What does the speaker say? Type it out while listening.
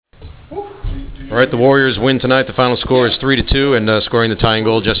All right, the Warriors win tonight. The final score is 3-2, and scoring the tying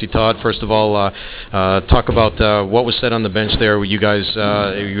goal, Jesse Todd. First of all, talk about what was said on the bench there. You guys,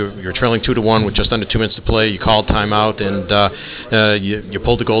 you're trailing 2-1 with just under 2 minutes to play. You called timeout, and you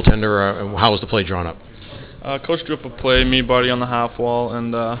pulled the goaltender. How was the play drawn up? Coach drew up a play, me, Barty on the half wall,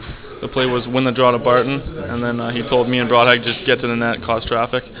 and the play was win the draw to Barton, and then he told me and Broadhag just get to the net, cause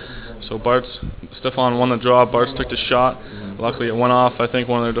traffic. So Stefan won the draw. Bart's took the shot. Luckily, it went off. I think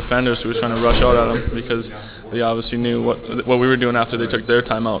one of their defenders who was trying to rush out at him because they obviously knew what we were doing after they took their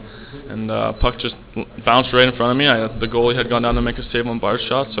timeout. And puck just bounced right in front of me. The goalie had gone down to make a save on Bart's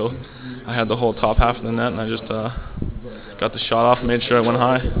shot, so I had the whole top half of the net, and I just got the shot off and made sure it went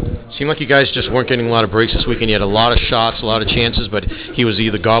high. Seemed like you guys just weren't getting a lot of breaks this weekend. You had a lot of shots, a lot of chances, but he was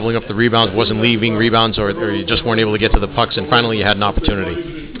either gobbling up the rebounds, wasn't leaving rebounds, or you just weren't able to get to the pucks, and finally you had an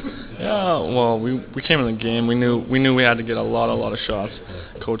opportunity. Yeah, well, we came in the game. We knew we had to get a lot of shots.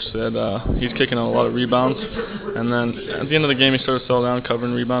 Coach said he's kicking out a lot of rebounds, and then at the end of the game he started to settle down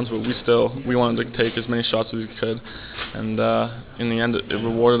covering rebounds, but we wanted to take as many shots as we could, and in the end it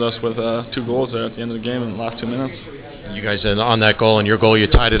rewarded us with 2 goals there at the end of the game in the last 2 minutes. You guys, on that goal and your goal, you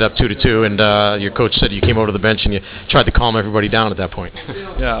tied it up 2-2, and your coach said you came over to the bench and you tried to calm everybody down at that point.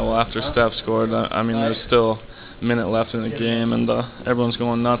 Yeah, well, after Steph scored, I mean, there's still a minute left in the game, and everyone's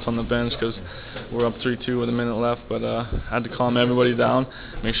going nuts on the bench because we're up 3-2 with a minute left, but I had to calm everybody down,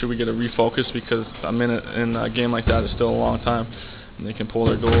 make sure we get a refocus, because a minute in a game like that is still a long time. And they can pull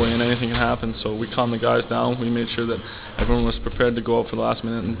their goalie and anything can happen, so we calmed the guys down. We made sure that everyone was prepared to go out for the last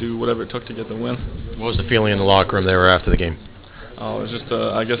minute and do whatever it took to get the win. What was the feeling in the locker room there after the game? Oh, it was just,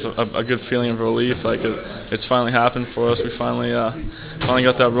 I guess, a good feeling of relief. Like it's finally happened for us. We finally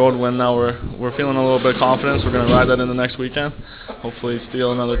got that road win. Now we're feeling a little bit of confidence. We're going to ride that in the next weekend. Hopefully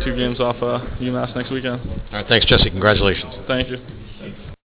steal another 2 games off UMass next weekend. All right, thanks, Jesse. Congratulations. Thank you.